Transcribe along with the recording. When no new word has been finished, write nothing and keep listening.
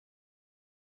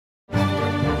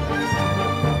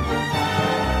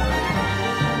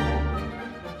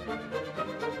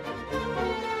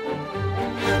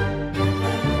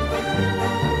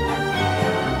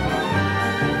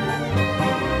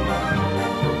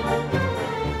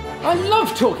I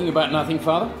love talking about nothing,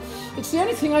 Father. It's the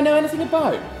only thing I know anything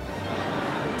about.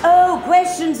 Oh,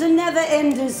 questions are never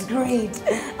enders, Greed.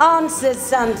 Answers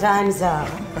sometimes are.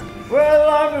 Well,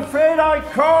 I'm afraid I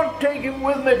can't take him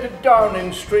with me to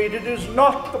Downing Street. It is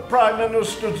not the Prime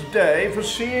Minister's day for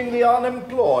seeing the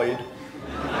unemployed.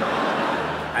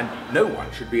 And no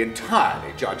one should be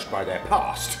entirely judged by their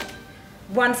past.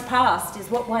 One's past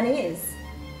is what one is.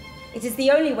 It is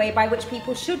the only way by which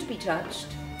people should be judged.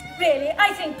 Really,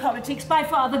 I think politics by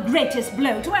far the greatest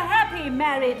blow to a happy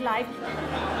married life.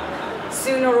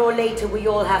 Sooner or later, we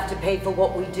all have to pay for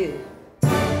what we do.